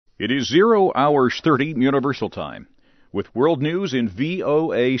It is 0 hours 30 Universal Time. With world news in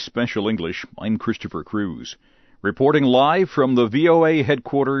VOA Special English, I'm Christopher Cruz, reporting live from the VOA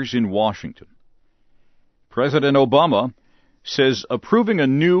headquarters in Washington. President Obama says approving a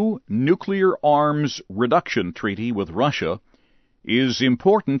new nuclear arms reduction treaty with Russia is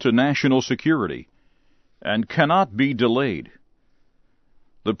important to national security and cannot be delayed.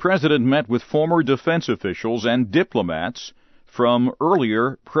 The president met with former defense officials and diplomats from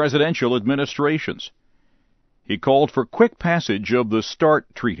earlier presidential administrations. He called for quick passage of the START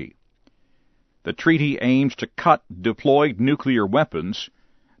treaty. The treaty aims to cut deployed nuclear weapons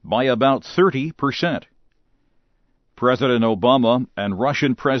by about 30%. President Obama and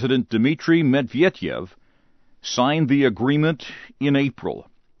Russian President Dmitry Medvedev signed the agreement in April.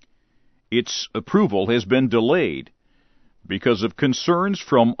 Its approval has been delayed because of concerns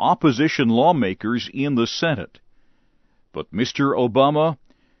from opposition lawmakers in the Senate. But Mr. Obama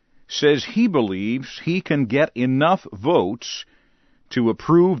says he believes he can get enough votes to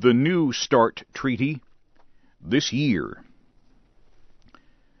approve the new START treaty this year.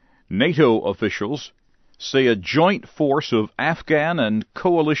 NATO officials say a joint force of Afghan and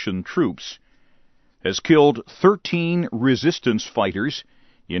coalition troops has killed 13 resistance fighters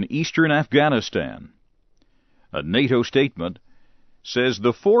in eastern Afghanistan. A NATO statement says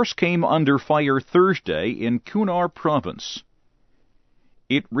the force came under fire Thursday in Kunar province.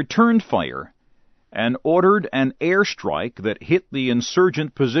 It returned fire and ordered an airstrike that hit the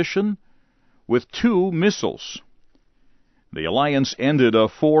insurgent position with 2 missiles. The alliance ended a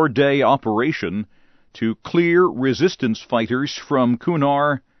 4-day operation to clear resistance fighters from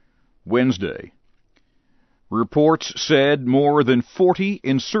Kunar Wednesday. Reports said more than 40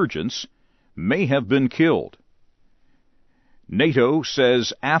 insurgents may have been killed. NATO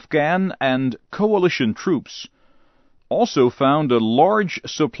says Afghan and coalition troops also found a large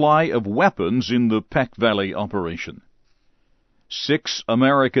supply of weapons in the Peck Valley operation. 6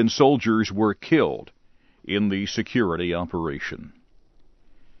 American soldiers were killed in the security operation.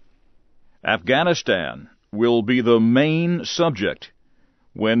 Afghanistan will be the main subject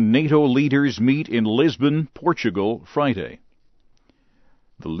when NATO leaders meet in Lisbon, Portugal, Friday.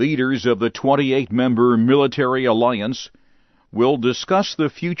 The leaders of the 28-member military alliance will discuss the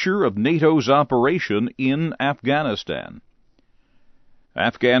future of NATO's operation in Afghanistan.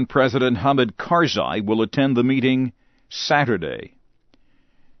 Afghan President Hamid Karzai will attend the meeting Saturday.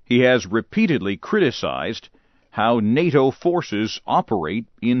 He has repeatedly criticized how NATO forces operate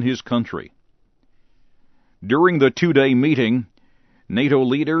in his country. During the 2-day meeting, NATO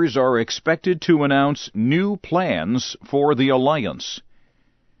leaders are expected to announce new plans for the alliance.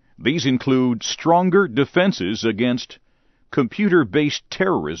 These include stronger defenses against computer-based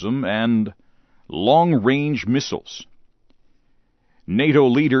terrorism and long-range missiles. NATO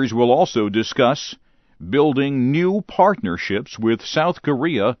leaders will also discuss building new partnerships with South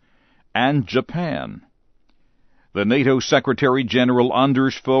Korea and Japan. The NATO Secretary-General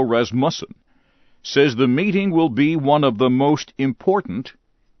Anders Fogh Rasmussen says the meeting will be one of the most important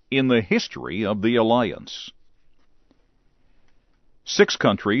in the history of the alliance. 6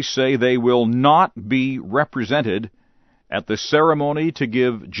 countries say they will not be represented at the ceremony to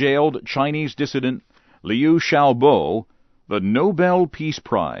give jailed Chinese dissident Liu Xiaobo the Nobel Peace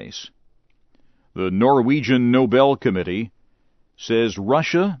Prize. The Norwegian Nobel Committee says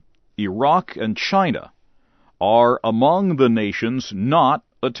Russia, Iraq, and China are among the nations not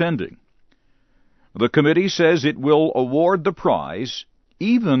attending. The committee says it will award the prize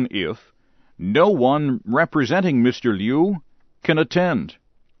even if no one representing Mr. Liu can attend.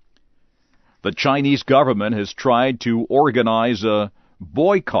 The Chinese government has tried to organize a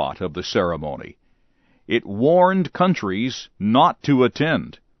boycott of the ceremony. It warned countries not to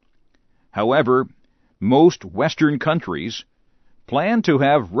attend. However, most Western countries plan to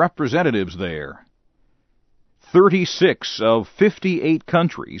have representatives there. 36 of 58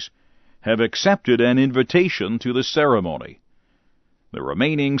 countries have accepted an invitation to the ceremony. The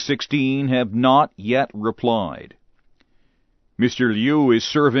remaining 16 have not yet replied. Mr. Liu is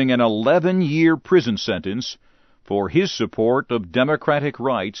serving an 11-year prison sentence for his support of democratic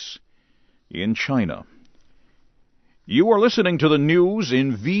rights in China. You are listening to the news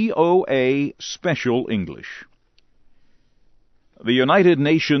in VOA Special English. The United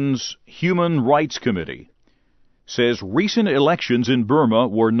Nations Human Rights Committee says recent elections in Burma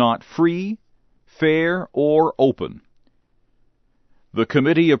were not free, fair, or open. The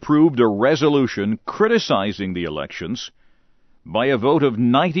committee approved a resolution criticizing the elections by a vote of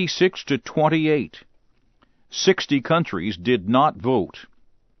 96 to 28. 60 countries did not vote.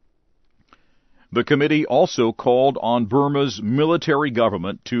 The committee also called on Burma's military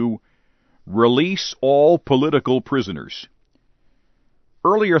government to release all political prisoners.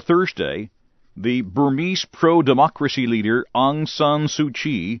 Earlier Thursday, the Burmese pro-democracy leader Aung San Suu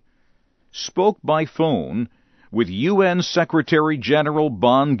Kyi spoke by phone with UN Secretary General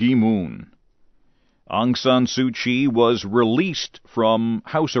Ban Ki-moon. Aung San Suu Kyi was released from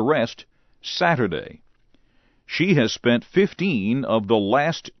house arrest Saturday. She has spent 15 of the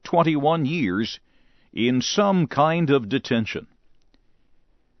last 21 years in some kind of detention.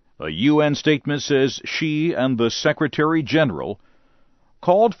 A UN statement says she and the Secretary General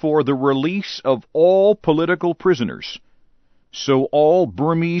called for the release of all political prisoners so all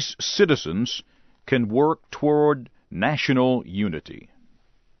Burmese citizens can work toward national unity.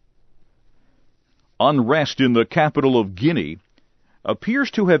 Unrest in the capital of Guinea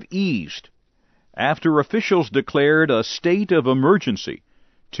appears to have eased after officials declared a state of emergency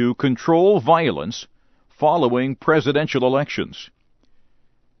to control violence following presidential elections.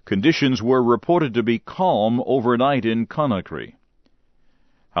 Conditions were reported to be calm overnight in Conakry.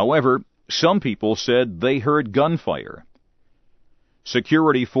 However, some people said they heard gunfire.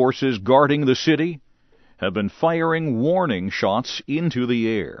 Security forces guarding the city have been firing warning shots into the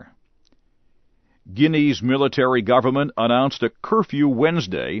air. Guinea's military government announced a curfew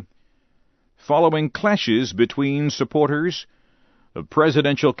Wednesday following clashes between supporters of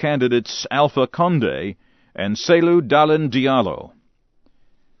presidential candidates Alpha Condé and Cellou Dalein Diallo.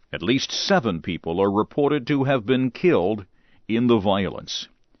 At least 7 people are reported to have been killed in the violence.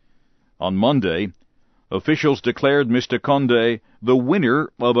 On Monday, officials declared Mr. Condé the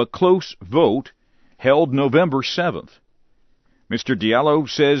winner of a close vote held November 7th. Mr. Diallo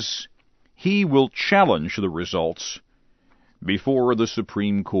says he will challenge the results before the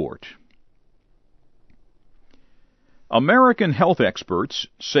Supreme Court. American health experts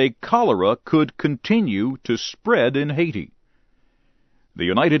say cholera could continue to spread in Haiti. The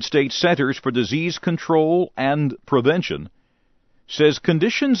United States Centers for Disease Control and Prevention says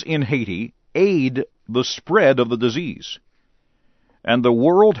conditions in Haiti aid the spread of the disease. And the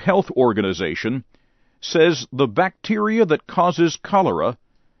World Health Organization says the bacteria that causes cholera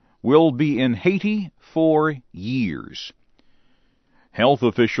will be in Haiti for years. Health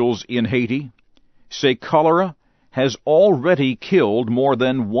officials in Haiti say cholera has already killed more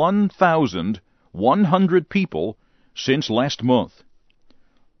than 1,100 people since last month.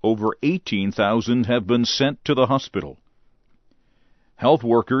 Over 18,000 have been sent to the hospital. Health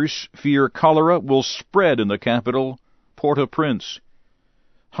workers fear cholera will spread in the capital, Port-au-Prince.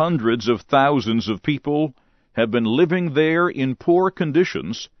 Hundreds of thousands of people have been living there in poor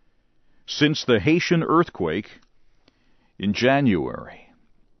conditions since the Haitian earthquake in January.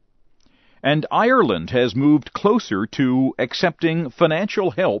 And Ireland has moved closer to accepting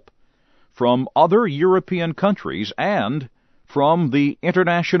financial help from other European countries and from the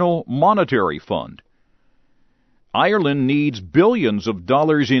International Monetary Fund. Ireland needs billions of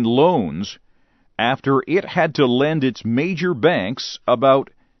dollars in loans after it had to lend its major banks about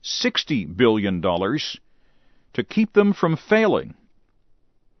 $60 billion to keep them from failing.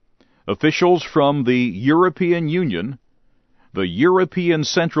 Officials from the European Union, the European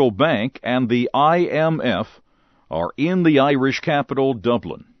Central Bank, and the IMF are in the Irish capital,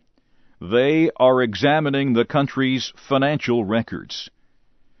 Dublin. They are examining the country's financial records.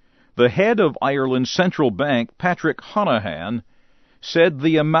 The head of Ireland's central bank, Patrick Honohan, said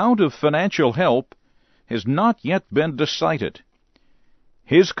the amount of financial help has not yet been decided.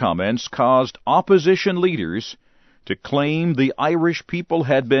 His comments caused opposition leaders to claim the Irish people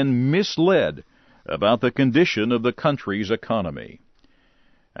had been misled about the condition of the country's economy.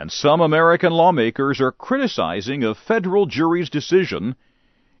 And some American lawmakers are criticizing a federal jury's decision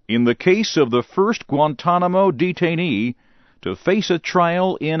in the case of the first Guantanamo detainee to face a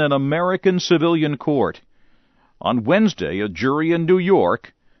trial in an American civilian court. On Wednesday, a jury in New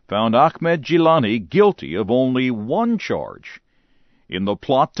York found Ahmed Gilani guilty of only one charge in the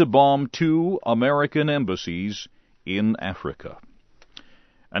plot to bomb 2 American embassies in Africa.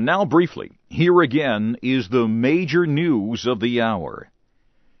 And now briefly, here again is the major news of the hour.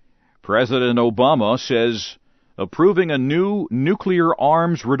 President Obama says approving a new nuclear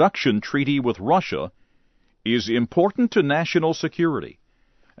arms reduction treaty with Russia is important to national security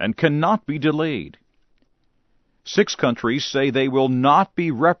and cannot be delayed. 6 countries say they will not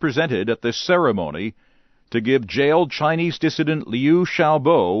be represented at the ceremony to give jailed Chinese dissident Liu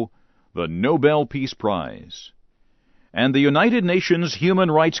Xiaobo the Nobel Peace Prize. And the United Nations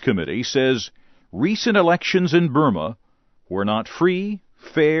Human Rights Committee says recent elections in Burma were not free,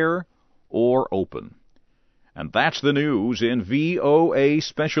 fair, or open. And that's the news in VOA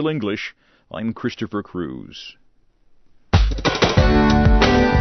Special English I'm Christopher Cruz.